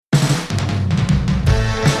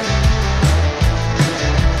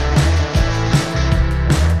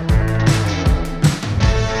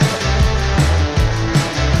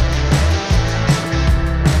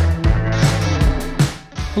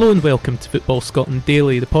Hello and welcome to Football Scotland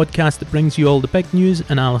Daily, the podcast that brings you all the big news,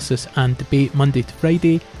 analysis and debate Monday to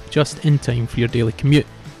Friday, just in time for your daily commute.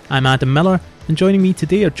 I'm Adam Miller, and joining me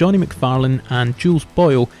today are Johnny McFarlane and Jules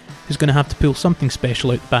Boyle, who's going to have to pull something special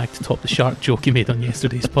out the bag to top the shark joke he made on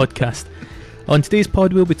yesterday's podcast. On today's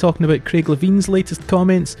pod we'll be talking about Craig Levine's latest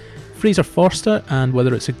comments, Fraser Forster and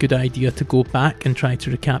whether it's a good idea to go back and try to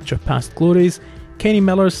recapture past glories, Kenny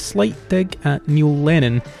Miller's slight dig at Neil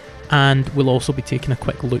Lennon, and we'll also be taking a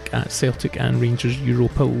quick look at Celtic and Rangers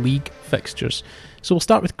Europa League fixtures. So we'll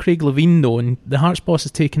start with Craig Levine though, and the Hearts boss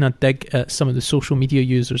has taken a dig at some of the social media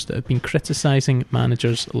users that have been criticising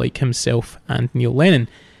managers like himself and Neil Lennon.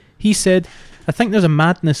 He said, "I think there's a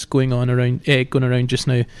madness going around just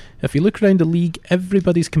now. If you look around the league,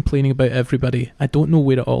 everybody's complaining about everybody. I don't know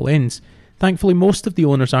where it all ends. Thankfully, most of the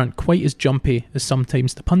owners aren't quite as jumpy as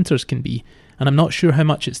sometimes the punters can be, and I'm not sure how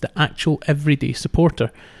much it's the actual everyday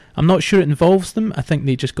supporter. I'm not sure it involves them. I think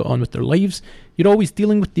they just got on with their lives. You're always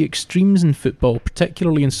dealing with the extremes in football,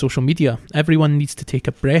 particularly in social media. Everyone needs to take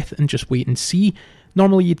a breath and just wait and see.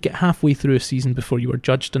 Normally you'd get halfway through a season before you were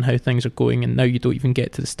judged on how things are going, and now you don't even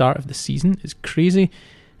get to the start of the season. It's crazy."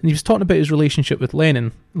 And he was talking about his relationship with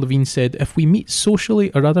Lennon. Levine said, "If we meet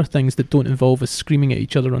socially or other things that don't involve us screaming at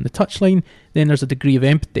each other on the touchline, then there's a degree of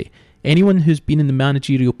empathy. Anyone who's been in the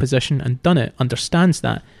managerial position and done it understands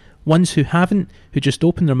that. Ones who haven't, who just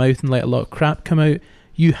open their mouth and let a lot of crap come out,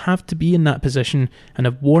 you have to be in that position and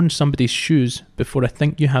have worn somebody's shoes before I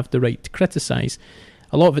think you have the right to criticise.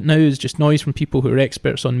 A lot of it now is just noise from people who are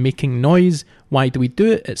experts on making noise. Why do we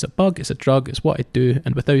do it? It's a bug, it's a drug, it's what I do,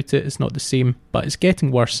 and without it, it's not the same, but it's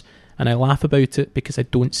getting worse, and I laugh about it because I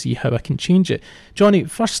don't see how I can change it." Johnny,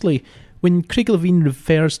 firstly, when Craig Levine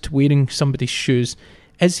refers to wearing somebody's shoes,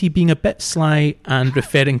 is he being a bit sly and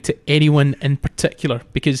referring to anyone in particular?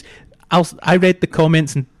 Because I read the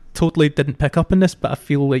comments and totally didn't pick up on this, but I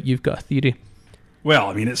feel like you've got a theory.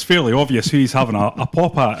 Well, I mean, it's fairly obvious who he's having a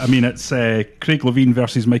pop at. I mean, it's Craig Levine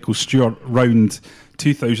versus Michael Stewart, round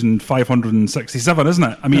 2567, isn't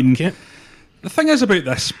it? I mean, okay. The thing is about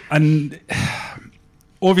this, and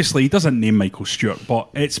obviously he doesn't name Michael Stewart, but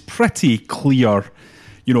it's pretty clear,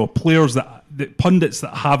 you know, players that pundits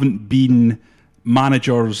that haven't been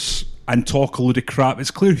managers and talk a load of crap. It's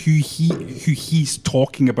clear who he's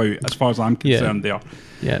talking about, as far as I'm concerned.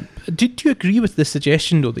 Yeah. Do you agree with the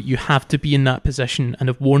suggestion though that you have to be in that position and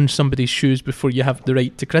have worn somebody's shoes before you have the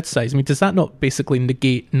right to criticise? I mean, does that not basically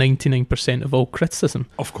negate 99% of all criticism?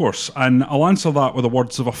 Of course, and I'll answer that with the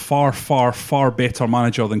words of a far, far, far better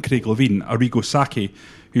manager than Craig Levine, Arrigo Sacchi,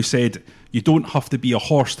 who said, "You don't have to be a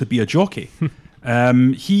horse to be a jockey."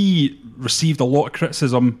 He received a lot of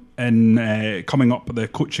criticism in coming up the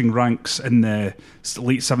coaching ranks in the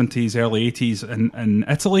late 70s, early 80s in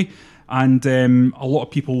Italy, and a lot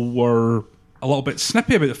of people were a little bit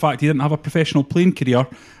snippy about the fact he didn't have a professional playing career,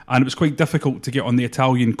 and it was quite difficult to get on the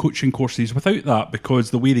Italian coaching courses without that,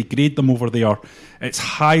 because the way they grade them over there, it's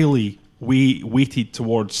highly weighted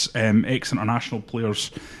towards ex-international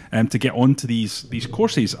players to get onto these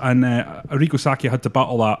courses, and Arrigo Sacchi had to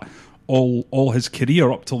battle that all his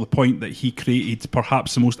career up till the point that he created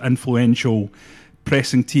perhaps the most influential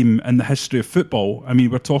pressing team in the history of football. I mean,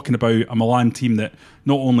 we're talking about a Milan team that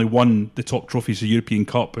not only won the top trophies of the European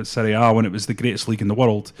Cup at Serie A when it was the greatest league in the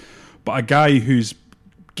world, but a guy whose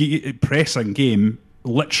pressing game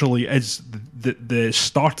literally is the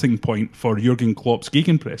starting point for Jurgen Klopp's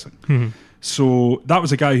gegenpressing. Mm-hmm. So that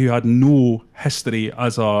was a guy who had no history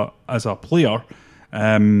as a player,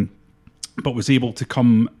 but was able to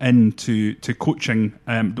come into coaching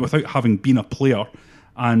without having been a player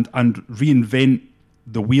and reinvent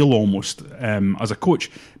the wheel almost as a coach.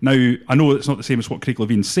 Now, I know it's not the same as what Craig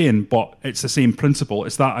Levine's saying, but it's the same principle.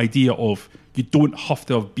 It's that idea of you don't have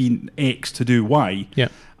to have been X to do Y. Yeah.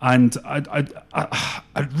 And I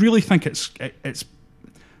really think it's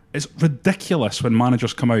ridiculous when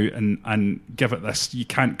managers come out and give it this, you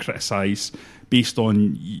can't criticise based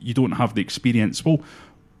on you don't have the experience. Well,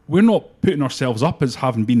 we're not putting ourselves up as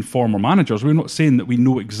having been former managers. We're not saying that we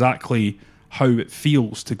know exactly how it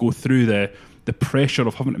feels to go through the pressure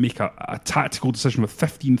of having to make a tactical decision with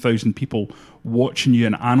 15,000 people watching you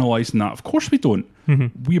and analysing that. Of course we don't.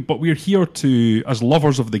 Mm-hmm. But we're here to, as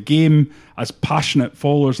lovers of the game, as passionate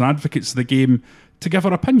followers and advocates of the game, to give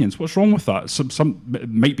our opinions. What's wrong with that? Some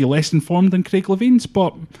might be less informed than Craig Levine's,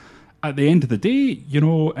 but at the end of the day, you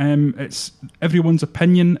know, it's everyone's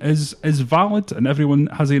opinion is valid, and everyone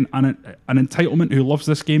has an entitlement who loves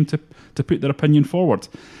this game to put their opinion forward.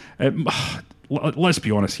 Let's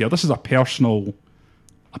be honest here. This is a personal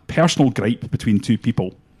gripe between two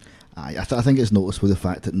people. I think it's noticeable the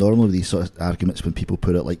fact that normally these sort of arguments, when people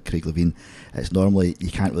put it like Craig Levein, it's normally you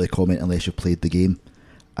can't really comment unless you've played the game.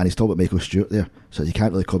 And he's talking about Michael Stewart there, so you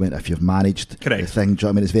can't really comment if you've managed Correct. the thing. Do you know what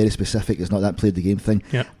I mean? It's very specific. It's not that played the game thing.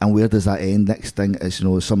 Yep. And where does that end? Next thing is,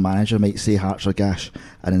 some manager might say Hearts are gash,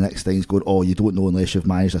 and the next thing is going, oh, you don't know unless you've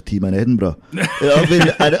managed a team in Edinburgh. You know what I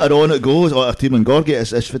mean? and on it goes, or a team in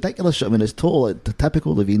Gorgate. It's ridiculous. I mean, it's total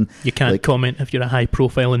typical Levein. You can't comment if you're a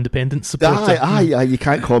high-profile independent supporter. Aye, you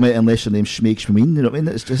can't comment unless your name's Schmeig Schmein. You know what I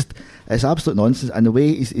mean? It's absolute nonsense. And the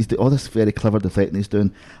way he's all this very clever deflecting he's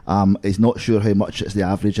doing, he's not sure how much it's the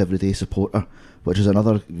average everyday supporter, which is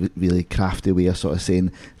another really crafty way of sort of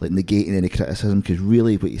saying, like, negating any criticism, because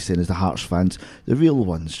really what he's saying is the Hearts fans, the real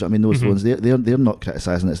ones, do you know what I mean? Those ones, they're not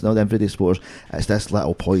criticising, it's not the everyday supporters, it's this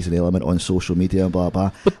little poison element on social media and blah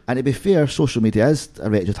blah. And to be fair, social media is a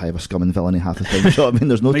wretched hive of scum and villainy half the time, do you know what I mean?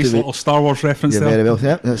 There's no nice little Star Wars reference there. Very well,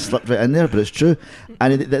 yeah, it slipped right in there, but it's true.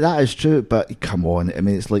 And that is true, but come on, I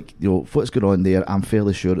mean, it's like, what's going on there, I'm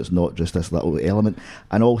fairly sure it's not just this little element.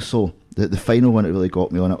 And also, the final one that really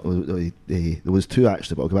got me on it, there was two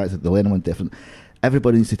actually, but I'll go back to the Lennon one different.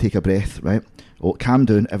 Everybody needs to take a breath, right? Oh, calm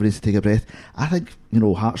down, everybody needs to take a breath. I think,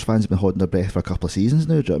 Hearts fans have been holding their breath for a couple of seasons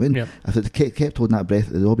now, do you know what I mean? Yep. If they kept holding that breath,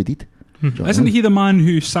 they'd all be dead. Isn't he the man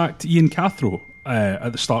who sacked Ian Cathro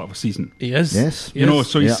at the start of a season? He is. Yes.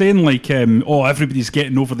 So he's saying like, everybody's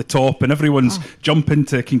getting over the top and everyone's jumping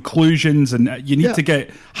to conclusions and you need to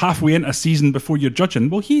get halfway into a season before you're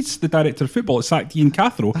judging. Well, he's the director of football that sacked Ian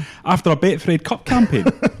Cathro after a Betfred Cup campaign.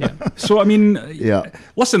 So, I mean,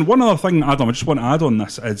 listen, one other thing, Adam, I just want to add on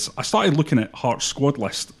this is I started looking at Hearts' squad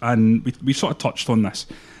list and we sort of touched on this.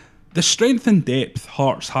 The strength and depth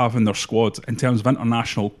Hearts have in their squad in terms of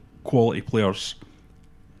international quality players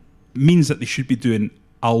means that they should be doing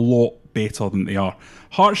a lot better than they are.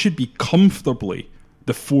 Hearts should be comfortably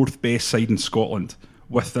the fourth best side in Scotland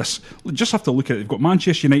with this. Just have to look at it. They've got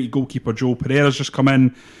Manchester United goalkeeper Joel Pereira's just come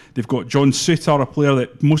in. They've got John Suter, a player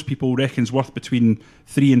that most people reckon's worth between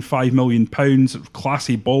 £3 and £5 million,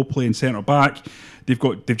 classy ball playing centre back.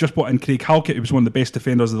 They've just brought in Craig Halkett, who was one of the best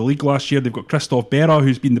defenders of the league last year. They've got Christophe Berra,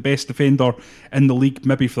 who's been the best defender in the league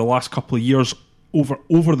maybe for the last couple of years over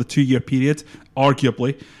the 2-year period,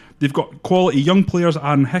 arguably. They've got quality young players,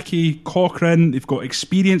 Aaron Hickey, Cochrane. They've got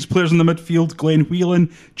experienced players in the midfield, Glenn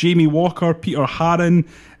Whelan, Jamie Walker, Peter Harron,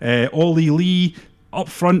 Ollie Lee. Up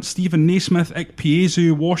front, Stephen Naismith,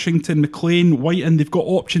 Ikpeazu, Washington, McLean, Whiten. They've got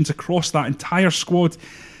options across that entire squad.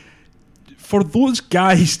 For those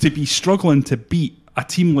guys to be struggling to beat a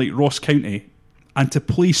team like Ross County and to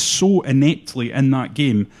play so ineptly in that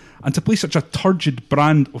game and to play such a turgid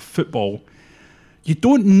brand of football, you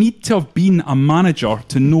don't need to have been a manager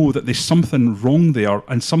to know that there's something wrong there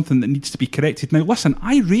and something that needs to be corrected. Now, listen,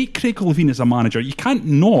 I rate Craig Levein as a manager. You can't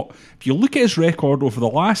not. If you look at his record over the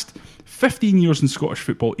last 15 years in Scottish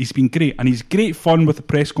football, he's been great. And he's great fun with the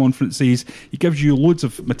press conferences. He gives you loads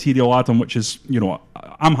of material, Adam, which is,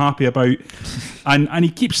 I'm happy about. And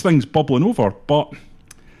he keeps things bubbling over. But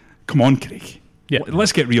come on, Craig. Yeah.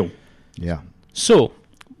 Let's get real. Yeah. So,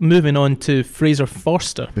 moving on to Fraser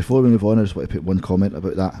Forster. Before we move on, I just want to put one comment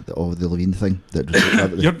about that the Levein thing.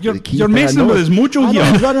 You're messing with his mojo here.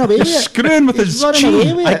 He's running away with it. Screwing with his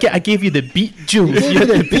tune. I gave you the beat, Jules.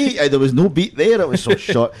 The beat. There was no beat there. It was so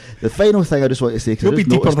short. The final thing I just want to say, you'll be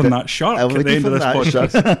deeper than that shark at the end of this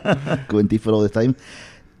podcast. Going deeper all the time.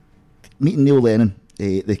 Meeting Neil Lennon.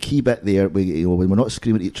 The key bit there, when we're not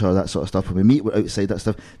screaming at each other, that sort of stuff. When we meet, we're outside that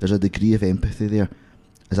stuff. There's a degree of empathy there.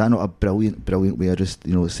 Is that not a brilliant way of just,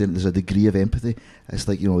 saying there's a degree of empathy? It's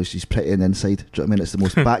like, she's pretty on the inside. Do you know what I mean? It's the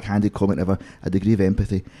most backhanded comment ever. A degree of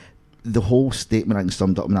empathy. The whole statement, I think,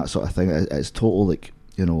 summed up in that sort of thing. It's total,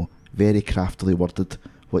 very craftily worded,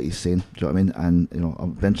 what he's saying. Do you know what I mean? And,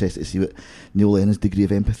 I'm interested to see what Neil Lennon's degree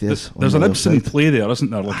of empathy is. There's an Ibsen play there,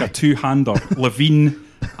 isn't there? Like a two-hander. Levein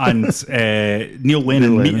and Neil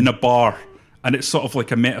Lennon meet in a bar. And it's sort of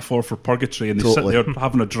like a metaphor for purgatory, and they sit there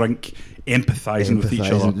having a drink, empathising with each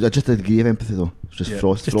other. Just a degree of empathy, though. It's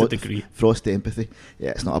just a degree. Frosty empathy.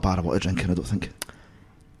 Yeah, it's not a bar of water drinking, I don't think.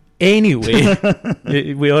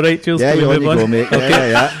 Anyway, we all right, Jules? Yeah, you're on you go, mate.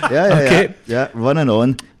 Okay. Yeah. Yeah, running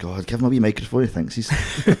on. God, give him a wee microphone. He thinks he's...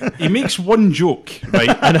 He makes one joke, right?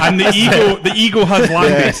 and the ego has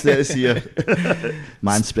landed. Yes, let's see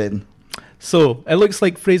man-spreading. So, it looks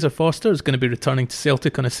like Fraser Forster is going to be returning to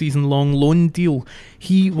Celtic on a season-long loan deal.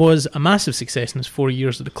 He was a massive success in his 4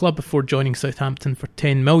 years at the club before joining Southampton for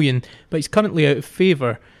 $10 million, but he's currently out of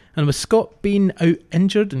favour. And with Scott being out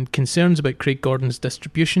injured and concerns about Craig Gordon's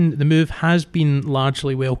distribution, the move has been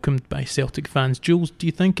largely welcomed by Celtic fans. Jules, do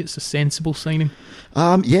you think it's a sensible signing?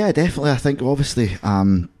 Yeah, definitely. I think, obviously...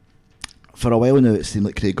 For a while now, it seemed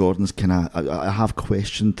like Craig Gordon's I have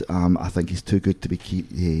questioned. I think he's too good to be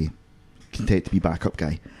content to be backup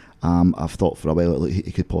guy. I've thought for a while that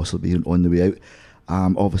he could possibly be on the way out.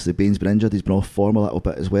 Obviously, Bain's been injured. He's been off form a little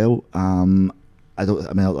bit as well. A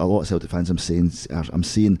lot of Celtic fans I'm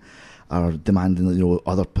seeing are demanding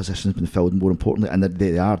other positions being filled more importantly, and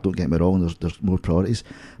they are. Don't get me wrong. There's more priorities,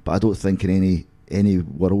 but I don't think in any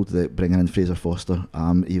world that bringing in Fraser Foster,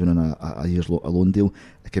 even on a year's loan deal,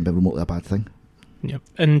 it can be remotely a bad thing. Yeah,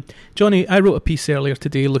 and Johnny, I wrote a piece earlier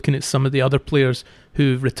today looking at some of the other players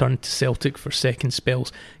who returned to Celtic for second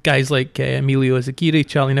spells. Guys like Emilio Ezagiri,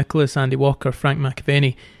 Charlie Nicholas, Andy Walker, Frank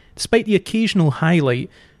McAvenny. Despite the occasional highlight,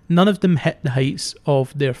 none of them hit the heights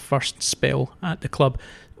of their first spell at the club.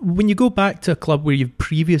 When you go back to a club where you've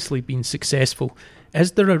previously been successful,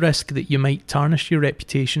 is there a risk that you might tarnish your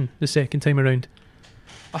reputation the second time around?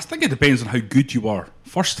 I think it depends on how good you are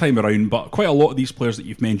first time around, but quite a lot of these players that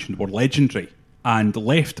you've mentioned were legendary and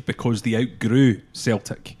left because they outgrew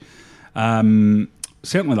Celtic.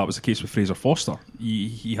 Certainly that was the case with Fraser Foster.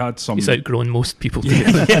 He had some... He's outgrown most people.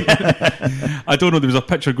 I don't know, there was a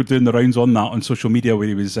picture doing the rounds on that on social media where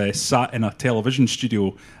he was sat in a television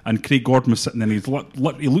studio and Craig Gordon was sitting there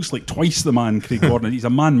and he looks like twice the man, Craig Gordon. He's a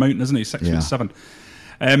man mountain, isn't he? 6'7".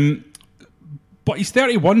 But he's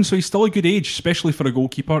 31, so he's still a good age, especially for a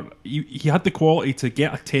goalkeeper. He had the quality to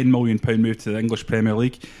get a £10 million move to the English Premier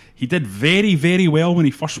League. He did very, very well when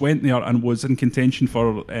he first went there and was in contention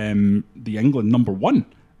for the England number one.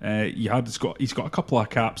 He's got a couple of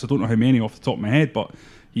caps. I don't know how many off the top of my head, but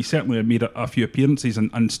he certainly made a few appearances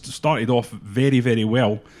and started off very, very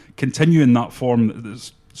well. Continuing that form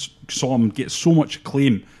that saw him get so much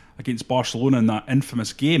acclaim against Barcelona in that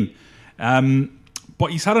infamous game. But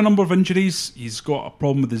he's had a number of injuries. He's got a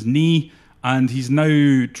problem with his knee, and he's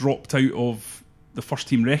now dropped out of the first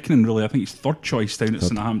team reckoning, really. I think he's third choice down at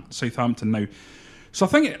Southampton now. So I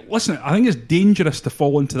think it's dangerous to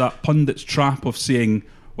fall into that pundit's trap of saying,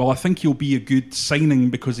 well, I think he'll be a good signing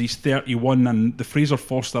because he's 31 and the Fraser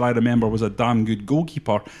Foster I remember was a damn good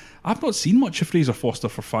goalkeeper. I've not seen much of Fraser Foster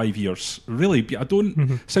for 5 years, really. I don't.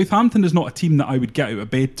 Mm-hmm. Southampton is not a team that I would get out of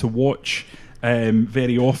bed to watch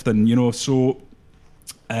very often, so...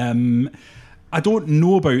 I don't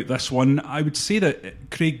know about this one. I would say that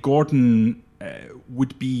Craig Gordon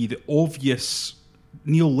would be the obvious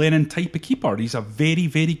Neil Lennon type of keeper. He's a very,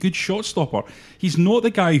 very good shot stopper. He's not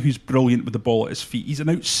the guy who's brilliant with the ball at his feet. He's an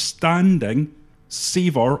outstanding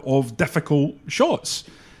saver of difficult shots.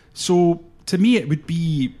 So to me, it would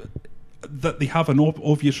be that they have an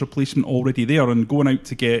obvious replacement already there, and going out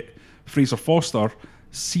to get Fraser Foster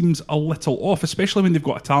seems a little off, especially when they've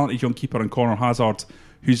got a talented young keeper in Conor Hazard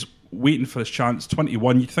who's waiting for his chance,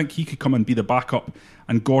 21. You'd think he could come and be the backup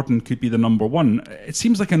and Gordon could be the number one. It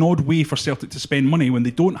seems like an odd way for Celtic to spend money when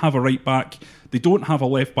they don't have a right back, they don't have a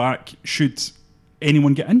left back should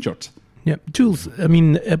anyone get injured. Yeah, Jules, I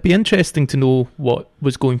mean, it'd be interesting to know what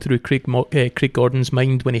was going through Craig Gordon's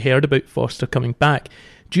mind when he heard about Foster coming back.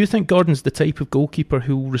 Do you think Gordon's the type of goalkeeper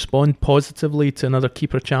who will respond positively to another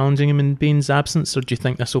keeper challenging him in Bain's absence, or do you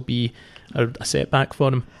think this will be a setback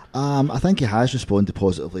for him? I think he has responded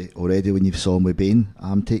positively already when you saw him with Bain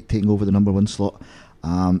taking over the number one slot.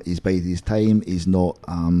 He's bided his time. He's not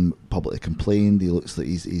publicly complained. He looks like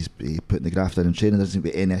he's putting the graft in and training. There doesn't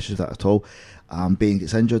seem to be any issues with that at all. Bain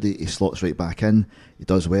gets injured, he slots right back in. He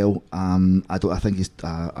does well. I think he's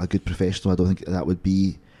a good professional. I don't think that would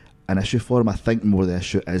be an issue for him. I think more the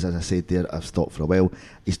issue is, as I said there, I've thought for a while,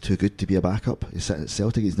 he's too good to be a backup. He's sitting at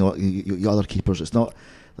Celtic. He's not. Other keepers, it's not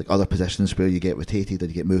like other positions where you get rotated or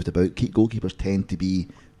you get moved about. Goalkeepers tend to be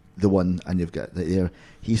the one, and you've got there.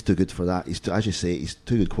 He's too good for that. As you say, he's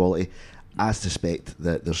too good quality. I suspect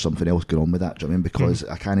that there's something else going on with that. Do you know what I mean? Because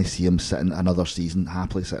I can't see him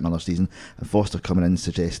happily sitting another season. And Foster coming in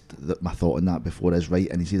suggests that my thought on that before is right,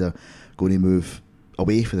 and he's either going to move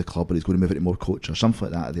away from the club or he's going to move into more coach or something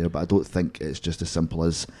like that there. But I don't think it's just as simple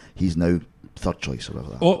as he's now third choice or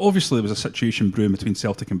whatever. Obviously, there was a situation brewing between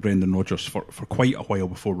Celtic and Brendan Rodgers for quite a while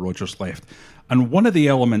before Rodgers left. And one of the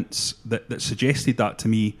elements that suggested that to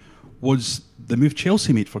me was the move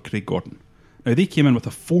Chelsea made for Craig Gordon. Now, they came in with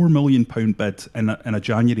a £4 million bid in a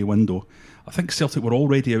January window. I think Celtic were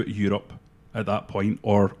already out of Europe at that point,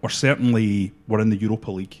 or certainly were in the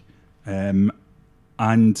Europa League.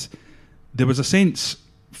 And there was a sense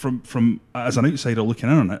from as an outsider looking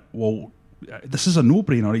in on it, well, this is a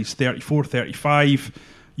no-brainer. He's 34, 35.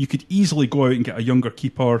 You could easily go out and get a younger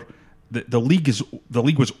keeper. The league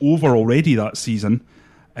was over already that season.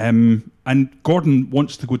 And Gordon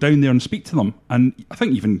wants to go down there and speak to them. And I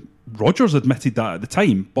think even Rodgers admitted that at the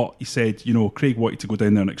time, but he said, Craig wanted to go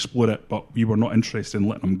down there and explore it, but we were not interested in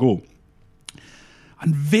letting him go.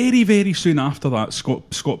 And very, very soon after that,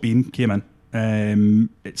 Scott Bain came in.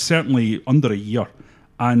 It's certainly under a year,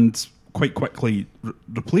 and quite quickly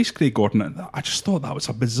replaced Craig Gordon. And I just thought that was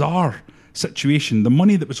a bizarre situation. The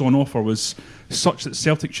money that was on offer was such that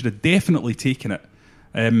Celtic should have definitely taken it.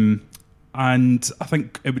 And I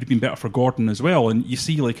think it would have been better for Gordon as well. And you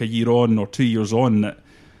see, like a year on or 2 years on, that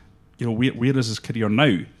where is his career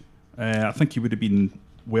now? I think he would have been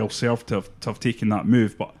well served to have taken that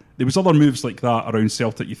move. But there was other moves like that around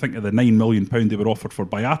Celtic. You think of the £9 million they were offered for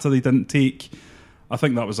Boyata they didn't take. I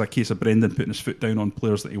think that was a case of Brendan putting his foot down on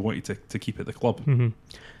players that he wanted to keep at the club. Mm-hmm.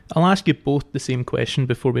 I'll ask you both the same question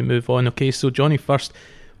before we move on. Okay, so Johnny first.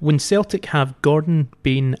 When Celtic have Gordon,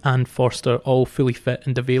 Bain and Forster all fully fit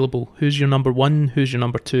and available, who's your number one, who's your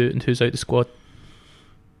number two, and who's out the squad?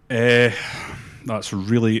 That's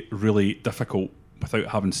really, really difficult without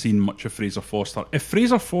having seen much of Fraser Forster. If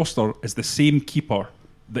Fraser Forster is the same keeper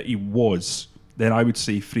that he was, then I would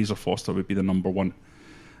say Fraser Forster would be the number one.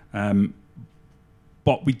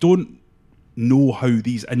 But we don't know how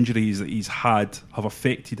these injuries that he's had have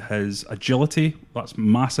affected his agility. That's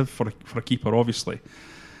massive for a keeper, obviously.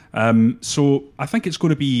 So I think it's going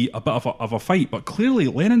to be a bit of a fight, but clearly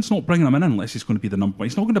Lennon's not bringing him in unless he's going to be the number one.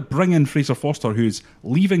 He's not going to bring in Fraser Forster, who's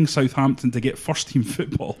leaving Southampton to get first team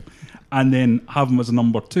football, and then have him as a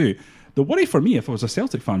number two. The worry for me, if I was a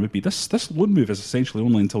Celtic fan, would be this loan move is essentially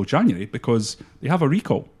only until January because they have a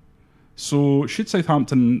recall. So should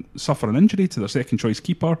Southampton suffer an injury to their second choice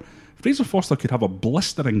keeper, Fraser Forster could have a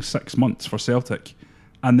blistering 6 months for Celtic,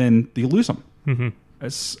 and then they lose him. Mm-hmm.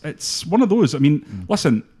 It's one of those. I mean,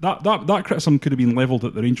 listen, that criticism could have been levelled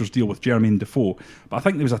at the Rangers deal with Jermaine Defoe, but I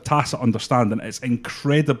think there was a tacit understanding. It's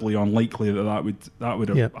incredibly unlikely that would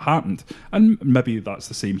have happened, and maybe that's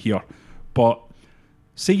the same here. But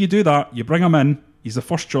say you do that, you bring him in, he's the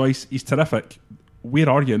first choice, he's terrific. Where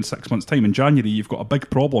are you in 6 months' time? In January, you've got a big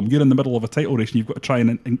problem. You're in the middle of a title race, and you've got to try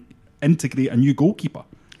and integrate a new goalkeeper.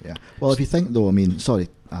 Yeah. Well, if you think though, I mean, sorry,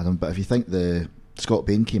 Adam, but if you think Scott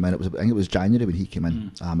Bain came in, I think it was January when he came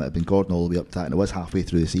in. It had been Gordon all the way up to that, and it was halfway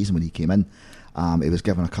through the season when he came in. He was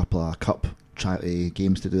given a couple of cup charity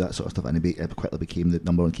games to do that sort of stuff, and he quickly became the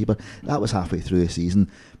number one keeper. That was halfway through the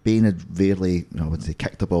season. Bain had rarely, I wouldn't say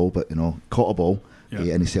kicked a ball, but caught a ball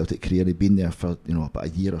in his Celtic career. He'd been there for about a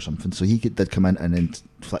year or something, so he did come in and then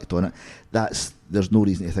flicked on it. There's no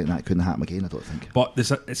reason to think that couldn't happen again, I don't think. But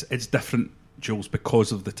it's different, Jules,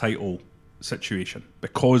 because of the title situation,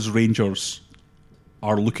 because Rangers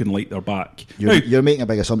are looking like they're back. You're making a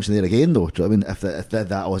big assumption there again, though. Do you know what I mean? If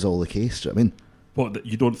that was all the case, do you know what I mean? What,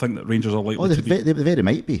 you don't think that Rangers are likely to be? They very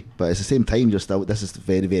might be, but at the same time, this is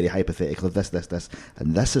very, very hypothetical. This,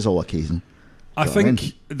 and this is all occasion. I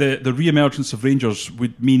think the re-emergence of Rangers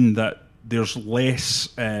would mean that there's less.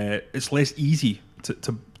 It's less easy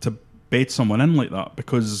to bed someone in like that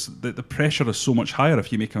because the pressure is so much higher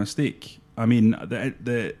if you make a mistake. I mean,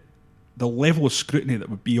 the level of scrutiny that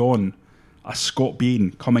would be on a Scott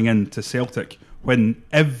Bain coming into Celtic when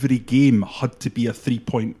every game had to be a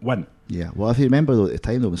 3-point win. Yeah, well, if you remember though, at the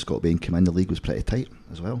time though, when Scott Bain came in, the league was pretty tight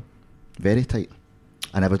as well, very tight.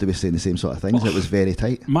 And everybody was saying the same sort of things. It was very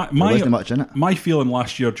tight. There wasn't much in it. My feeling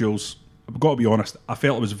last year, Jules, I've got to be honest, I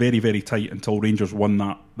felt it was very, very tight until Rangers won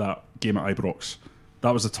that game at Ibrox.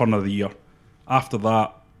 That was the turn of the year. After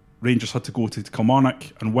that, Rangers had to go to Kilmarnock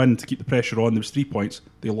and win to keep the pressure on. There was 3 points.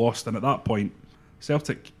 They lost, and at that point,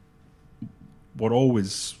 Celtic were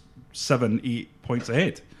always 7-8 points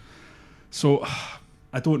ahead. So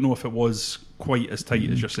I don't know if it was quite as tight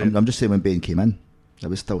as you're saying. I'm just saying when Bain came in, it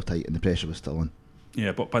was still tight and the pressure was still on.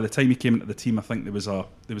 Yeah, but by the time he came into the team, I think there was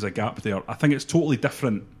a gap there. I think it's totally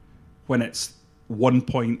different when it's 1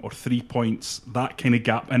 point or 3 points, that kind of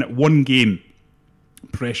gap, and at one game,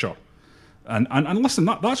 pressure. And listen,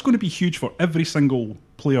 that's going to be huge for every single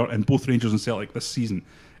player in both Rangers and Celtic this season.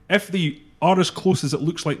 If they are as close as it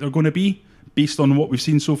looks like they're going to be, based on what we've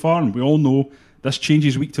seen so far, and we all know this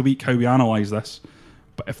changes week to week how we analyse this,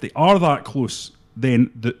 but if they are that close,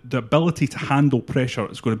 then the ability to handle pressure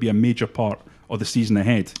is going to be a major part of the season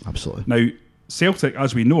ahead. Absolutely. Now, Celtic,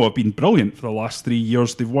 as we know, have been brilliant for the last 3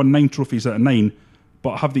 years. They've won 9 trophies out of 9,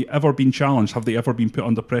 but have they ever been challenged? Have they ever been put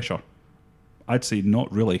under pressure? I'd say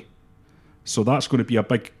not really. So that's going to be a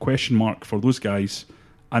big question mark for those guys.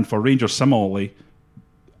 And for Rangers, similarly,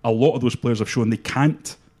 a lot of those players have shown they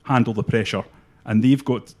can't handle the pressure, and they've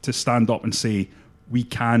got to stand up and say, we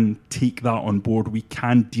can take that on board, we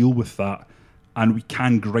can deal with that, and we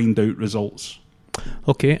can grind out results.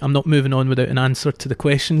 Okay, I'm not moving on without an answer to the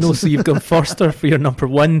question though. So you've got Forster for your number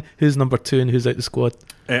one. Who's number two and who's out the squad?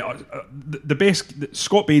 The best,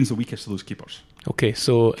 Scott Bain's the weakest of those keepers. Okay,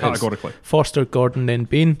 so categorically Forster, Gordon, then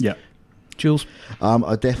Bain. Yeah. Jules?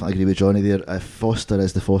 I definitely agree with Johnny there. If Foster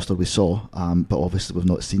is the Foster we saw, but obviously we've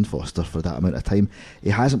not seen Foster for that amount of time. He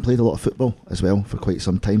hasn't played a lot of football as well for quite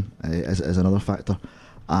some time, is another factor.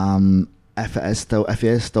 If he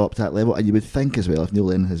is still up to that level, and you would think as well, if Neil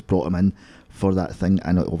Lennon has brought him in for that thing,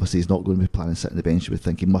 and obviously he's not going to be planning to sit on the bench, you would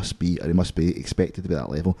think he must be expected to be at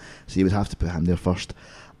that level, so you would have to put him there first.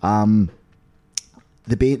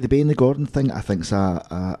 The Bain Gordon thing, I think, is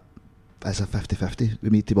a 50-50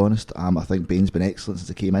 with me, to be honest. I think Bain's been excellent since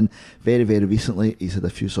he came in. Very, very recently, he's had a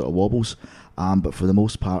few sort of wobbles, but for the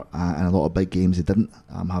most part, in a lot of big games, he didn't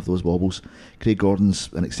have those wobbles. Craig Gordon's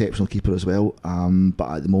an exceptional keeper as well, but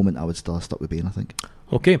at the moment, I would still have stuck with Bain, I think.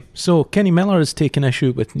 Okay, so Kenny Miller has taken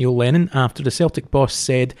issue with Neil Lennon after the Celtic boss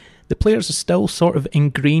said the players are still sort of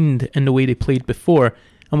ingrained in the way they played before,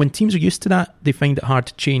 and when teams are used to that, they find it hard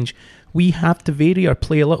to change. We have to vary our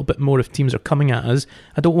play a little bit more if teams are coming at us.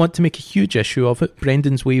 I don't want to make a huge issue of it.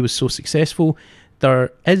 Brendan's way was so successful.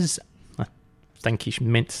 There is, I think he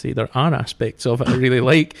meant to say there are aspects of it I really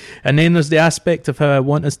like. And then there's the aspect of how I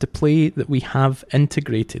want us to play that we have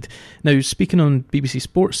integrated. Now, speaking on BBC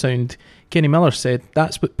Sports Sound, Kenny Miller said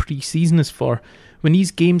that's what pre-season is for. When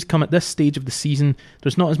these games come at this stage of the season,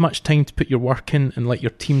 there's not as much time to put your work in and let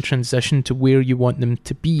your team transition to where you want them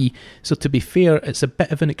to be. So to be fair, it's a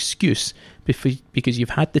bit of an excuse because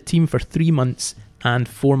you've had the team for 3 months and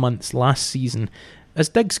 4 months last season. As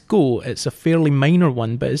digs go, it's a fairly minor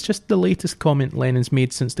one, but it's just the latest comment Lennon's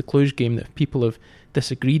made since the Cluj game that people have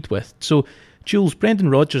disagreed with. So, Jules,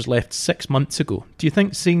 Brendan Rodgers left 6 months ago. Do you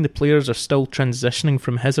think saying the players are still transitioning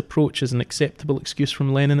from his approach is an acceptable excuse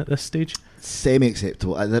from Lennon at this stage?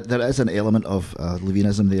 Semi-acceptable. There is an element of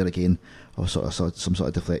Levinism there again, or some sort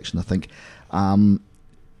of deflection, I think.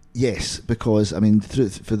 Yes, because, I mean,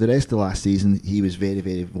 for the rest of the last season, he was very,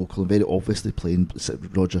 very vocal and very obviously playing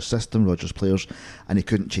Rodgers' system, Rodgers' players, and he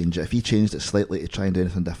couldn't change it. If he changed it slightly to try and do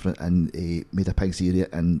anything different and he made a pig's ear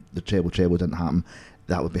and the treble didn't happen,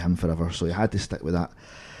 that would be him forever. So he had to stick with that.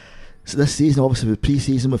 So this season, obviously with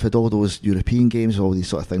pre-season, we've had all those European games, all these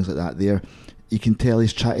sort of things like that there. You can tell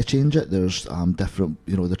he's trying to change it. There's different,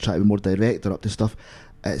 they're trying to be more direct, they're up to stuff.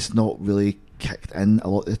 It's not really kicked in a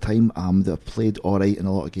lot of the time. They've played alright in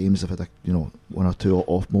a lot of games. They've had one or two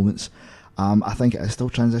off moments. I think it is still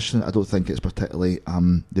transitioning. I don't think it's particularly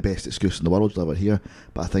the best excuse in the world delivered here,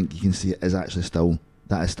 but I think you can see it is actually still,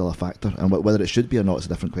 that is still a factor, and whether it should be or not is a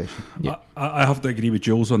different question. Yeah. I have to agree with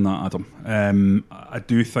Jules on that, Adam. I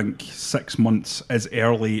do think 6 months is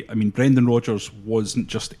early. I mean, Brendan Rodgers wasn't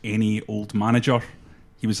just any old manager.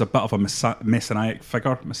 He was a bit of a messianic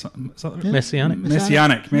figure.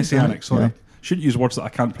 Messianic, sorry. Yeah. Shouldn't use words that I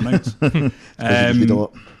can't pronounce.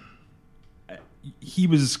 He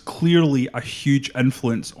was clearly a huge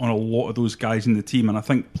influence on a lot of those guys in the team, and I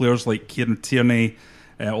think players like Kieran Tierney,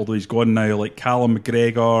 although he's gone now, like Callum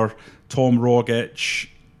McGregor, Tom Rogic,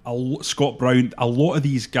 Scott Brown, a lot of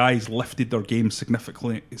these guys lifted their game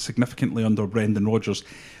significantly under Brendan Rodgers.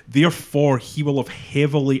 Therefore, he will have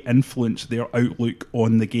heavily influenced their outlook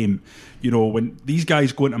on the game. When these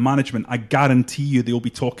guys go into management, I guarantee you they'll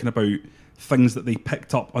be talking about things that they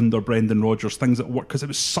picked up under Brendan Rodgers, things that work, because it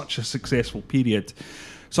was such a successful period.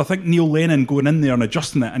 So I think Neil Lennon going in there and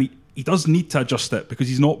adjusting it, and he does need to adjust it because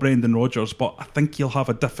he's not Brendan Rodgers, but I think he'll have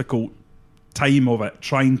a difficult time of it,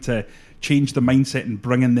 trying to change the mindset and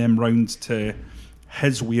bringing them round to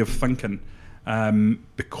his way of thinking,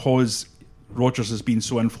 because Rodgers has been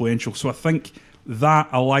so influential. So I think that,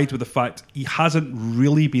 allied with the fact he hasn't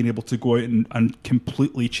really been able to go out and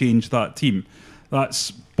completely change that team.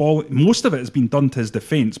 That's most of it has been done to his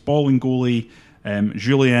defence. Balling goalie,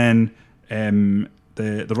 Julien, the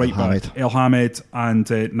right back El Hamed, and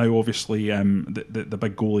now obviously the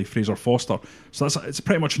big goalie Fraser Foster. So it's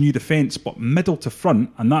pretty much a new defence, but middle to front,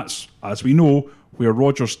 and that's, as we know, where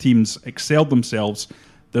Rodgers' teams excelled themselves.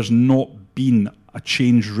 There's not been a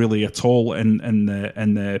change really at all in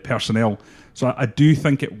the personnel. So I do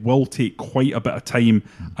think it will take quite a bit of time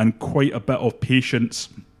and quite a bit of patience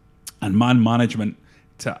and man management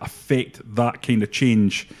to affect that kind of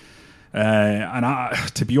change.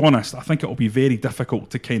 To be honest, I think it will be very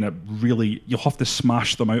difficult to kind of really, you'll have to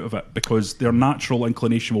smash them out of it, because their natural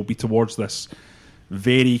inclination will be towards this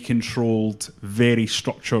very controlled, very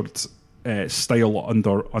structured style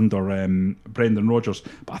under Brendan Rodgers.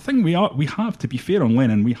 But I think we have to be fair on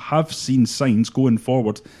Lennon. We have seen signs going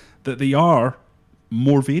forward that they are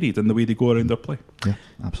more varied in the way they go around their play. Yeah,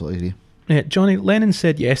 absolutely agree. Johnny, Lennon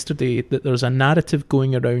said yesterday that there's a narrative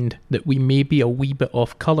going around that we may be a wee bit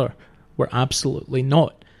off colour. We're absolutely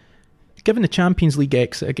not. Given the Champions League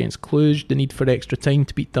exit against Cluj, the need for extra time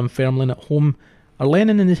to beat Dunfermline at home, are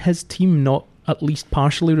Lennon and his team not at least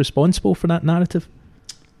partially responsible for that narrative?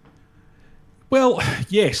 Well,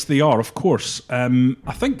 yes, they are, of course. I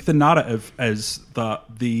think the narrative is that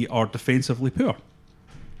they are defensively poor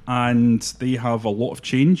and they have a lot of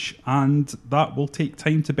change, and that will take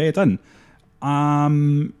time to bed in.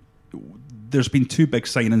 There's been 2 big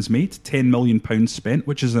signings made, £10 million spent,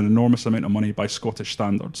 which is an enormous amount of money by Scottish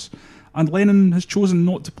standards. And Lennon has chosen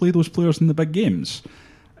not to play those players in the big games.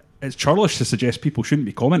 It's churlish to suggest people shouldn't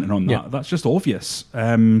be commenting on that. Yeah. That's just obvious.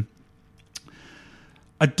 I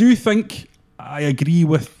do think I agree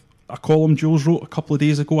with a column Jules wrote a couple of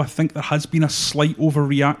days ago. I think there has been a slight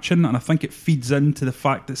overreaction, and I think it feeds into the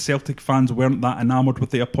fact that Celtic fans weren't that enamoured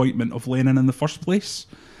with the appointment of Lennon in the first place.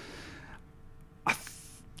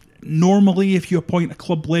 Normally, if you appoint a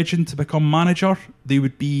club legend to become manager, there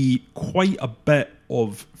would be quite a bit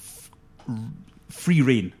of free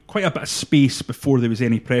rein, quite a bit of space before there was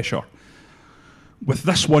any pressure. With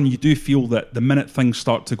this one, you do feel that the minute things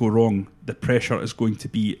start to go wrong, the pressure is going to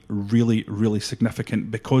be really, really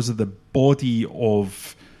significant because of the body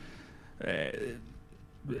of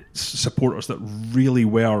supporters that really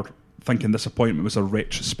were thinking this appointment was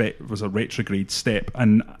a retrograde step.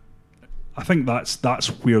 And I think that's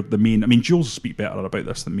where the main... I mean, Jules will speak better about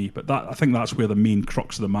this than me, but I think that's where the main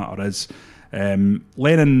crux of the matter is.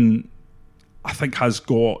 Lennon, I think, has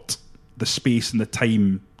got the space and the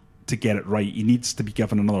time to get it right. He needs to be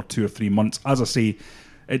given another 2 or 3 months. As I say,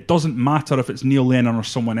 it doesn't matter if it's Neil Lennon or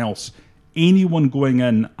someone else. Anyone going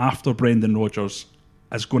in after Brendan Rodgers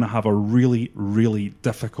is going to have a really, really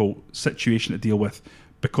difficult situation to deal with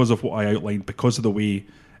because of what I outlined, because of the way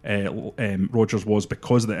Rodgers was,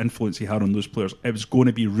 because of the influence he had on those players. It was going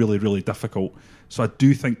to be really, really difficult. So I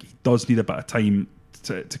do think he does need a bit of time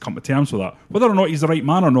to come to terms with that. Whether or not he's the right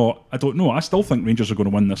man or not, I don't know. I still think Rangers are going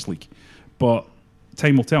to win this league, but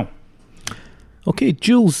time will tell. Okay,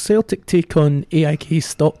 Jules, Celtic take on AIK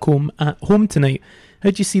Stockholm at home tonight. How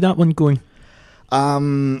do you see that one going?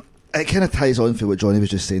 It kind of ties on for what Johnny was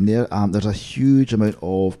just saying there. There's a huge amount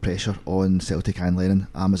of pressure on Celtic and Lennon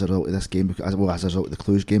as a result of this game, as a result of the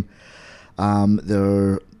Cluj game.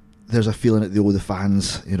 There's a feeling that they owe the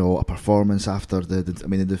fans, a performance after the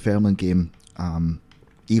Dunfermline game.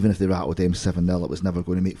 Even if they rattled them 7-0, it was never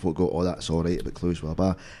going to make folk go, "Oh, that's all right," but Cluj, blah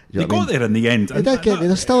blah. They got there in the end. They did get there.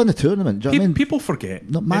 They're still in the tournament. Do you know what I mean? People forget.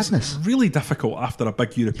 Not madness. It's really difficult after a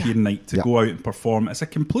big European night to go out and perform. It's a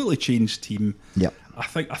completely changed team. Yeah. I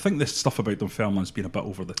think this stuff about Dunfermline's been a bit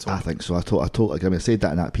over the top. I think so. I totally agree. I said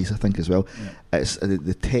that in that piece, I think, as well. Yeah. It's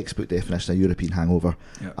the textbook definition of European hangover.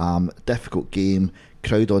 Yeah. Difficult game,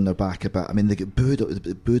 crowd on their back a bit. I mean, they get booed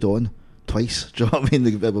on twice. Do you know what I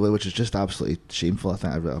mean? Which is just absolutely shameful. I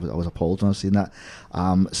think I was appalled when I was seeing that.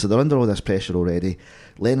 So they're under all this pressure already.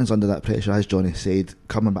 Lennon's under that pressure, as Johnny said,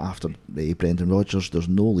 coming after Brendan Rodgers. There's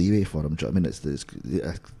no leeway for him. Do you know what I mean? It's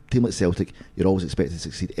a team like Celtic, you're always expected to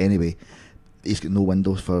succeed anyway. He's got no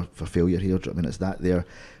windows for failure here. Do you know what I mean? It's that there.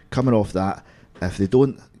 Coming off that, if they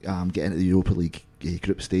don't get into the Europa League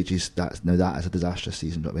group stages, that is a disastrous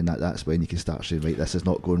season. Do you know what I mean? That's when you can start saying, right, this is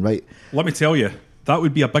not going right. Let me tell you, that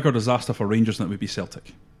would be a bigger disaster for Rangers than it would be Celtic.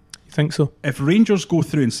 You think so? If Rangers go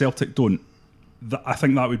through and Celtic don't, I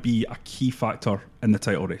think that would be a key factor in the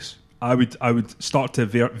title race. I would start to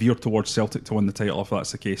veer towards Celtic to win the title if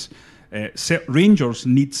that's the case. Rangers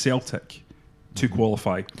need Celtic to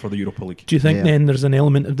qualify for the Europa League. Do you think then there's an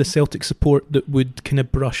element of the Celtic support that would kind of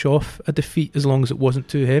brush off a defeat as long as it wasn't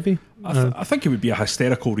too heavy? I think it would be a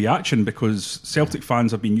hysterical reaction because Celtic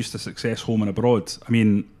fans have been used to success home and abroad. I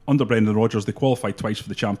mean, under Brendan Rodgers, they qualified twice for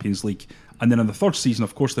the Champions League. And then in the third season,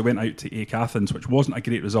 of course, they went out to AEK Athens, which wasn't a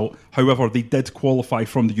great result. However, they did qualify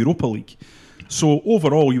from the Europa League. So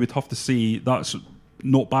overall, you would have to say that's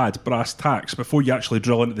not bad, brass tacks, before you actually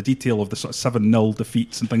drill into the detail of the sort of 7-0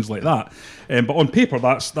 defeats and things like that. But on paper,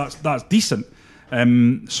 that's decent.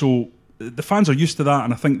 So the fans are used to that,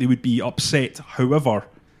 and I think they would be upset. However,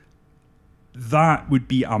 that would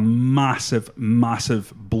be a massive,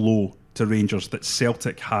 massive blow to Rangers that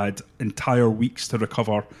Celtic had entire weeks to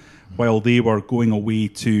recover while they were going away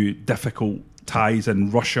to difficult ties in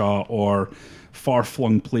Russia or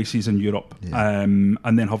far-flung places in Europe, and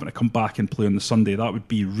then having to come back and play on the Sunday. That would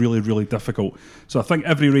be really, really difficult. So I think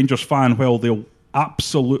every Rangers fan, while they'll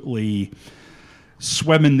absolutely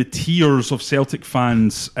swim in the tears of Celtic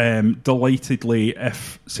fans delightedly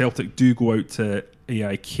if Celtic do go out to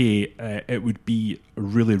AIK, it would be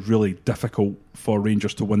really, really difficult for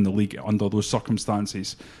Rangers to win the league under those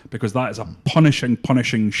circumstances, because that is a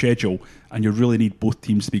punishing schedule, and you really need both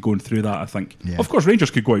teams to be going through that, I think. Yeah. Of course, Rangers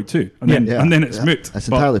could go out too, and then it's moot. It's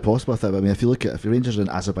entirely possible. I think. I mean, if you look at if Rangers are in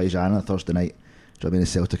Azerbaijan on a Thursday night, Do you know what I mean?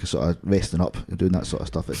 Celtic are sort of resting up and doing that sort of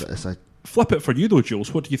stuff. It's a Flip it for you though,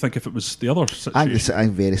 Jules. What do you think if it was the other situation?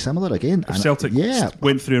 I'm very similar again. If Celtic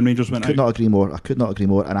went through and Rangers went out? I could not agree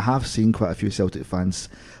more. And I have seen quite a few Celtic fans.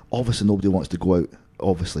 Obviously, nobody wants to go out,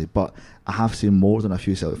 obviously, but I have seen more than a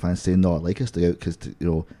few Celtic fans saying, "No, I'd like us to go out because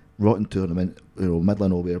rotten tournament, middle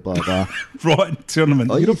of nowhere, blah blah." Rotten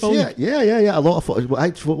tournament. Yeah. A lot of football.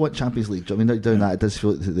 I want Champions League. Do you know what I mean, doing that, it does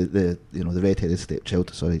feel like the red-headed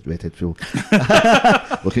stepchild. Sorry, redhead fool.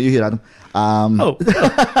 Look at you here, Adam.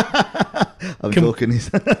 I'm joking.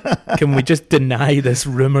 Can we just deny this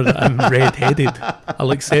rumour that I'm red-headed?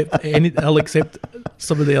 I'll accept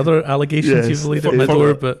some of the other allegations you've laid at my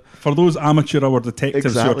door, but for those amateur hour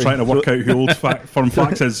detectives who are trying to work out who Old Firm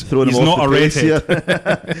Facts is, he's not a redhead.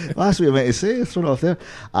 That's what you meant to say. Thrown off there.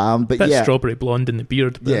 But bit strawberry blonde in the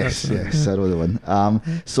beard. But yes, I know the one.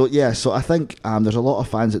 So I think there's a lot of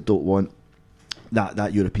fans that don't want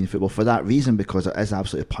that European football for that reason, because it is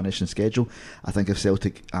absolutely a punishing schedule. I think if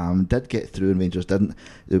Celtic did get through and Rangers didn't,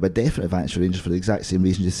 there would be a definite advantage for Rangers for the exact same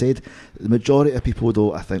reason you said. The majority of people,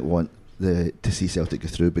 though, I think want to see Celtic go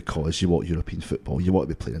through because you want European football. You want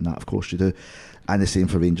to be playing that, of course you do. And the same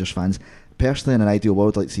for Rangers fans. Personally, in an ideal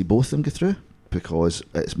world, I'd like to see both of them go through because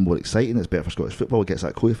it's more exciting, it's better for Scottish football, it gets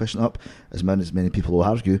that coefficient up. As many people will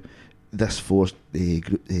argue, this fourth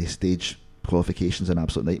stage qualifications an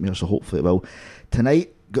absolute nightmare, so hopefully it will.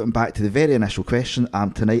 Tonight, going back to the very initial question,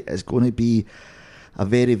 tonight is going to be a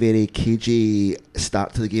very, very cagey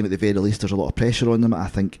start to the game at the very least. There's a lot of pressure on them. I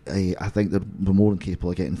think they're more than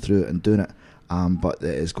capable of getting through it and doing it, but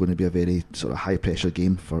it is going to be a very sort of high pressure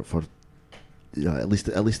game for at least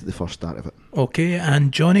at the first start of it. Okay,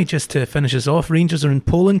 and Johnny, just to finish us off, Rangers are in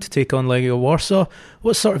Poland to take on Legia Warsaw.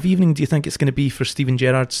 What sort of evening do you think it's going to be for Steven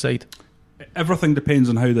Gerrard's side? Everything depends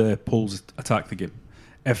on how the Poles attack the game.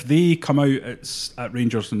 If they come out at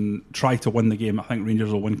Rangers and try to win the game, I think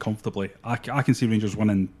Rangers will win comfortably. I can see Rangers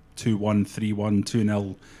winning 2-1, 3-1,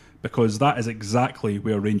 2-0, because that is exactly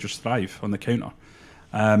where Rangers thrive, on the counter.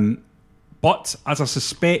 But as I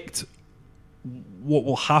suspect, what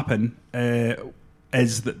will happen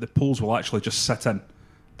is that the Poles will actually just sit in.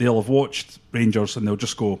 They'll have watched Rangers and they'll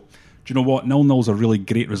just go, do you know what? 0-0's a really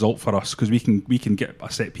great result for us because we can get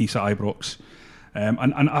a set piece at Ibrox.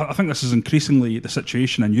 And I think this is increasingly the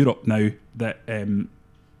situation in Europe now, that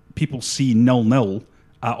people see 0-0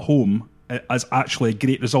 at home as actually a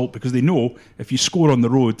great result, because they know if you score on the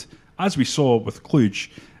road, as we saw with Cluj,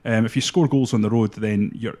 if you score goals on the road,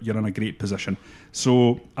 then you're in a great position.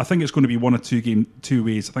 So I think it's going to be one of two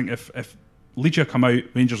ways. I think if Legia come out,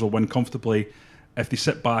 Rangers will win comfortably. If they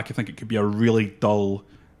sit back, I think it could be a really dull,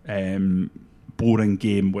 boring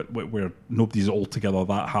game where nobody's altogether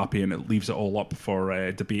that happy, and it leaves it all up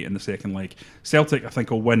for debate in the second leg. Celtic, I think,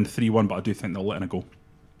 will win 3-1, but I do think they'll let it go.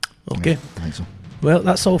 Okay. Yeah, I think so. Well,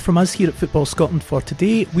 that's all from us here at Football Scotland for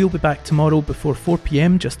today. We'll be back tomorrow before 4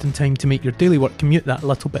 PM, just in time to make your daily work commute that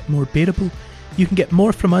little bit more bearable. You can get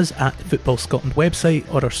more from us at the Football Scotland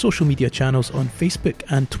website or our social media channels on Facebook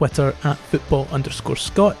and Twitter at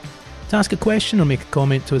 @football_Scot. To ask a question or make a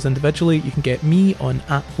comment to us individually, you can get me on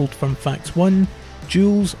 @OldFirmFacts1,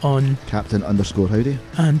 Jules on Captain_Howdy,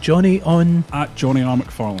 and Johnny on @Johnny R.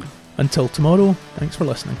 McFarlane. Until tomorrow, thanks for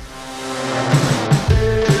listening.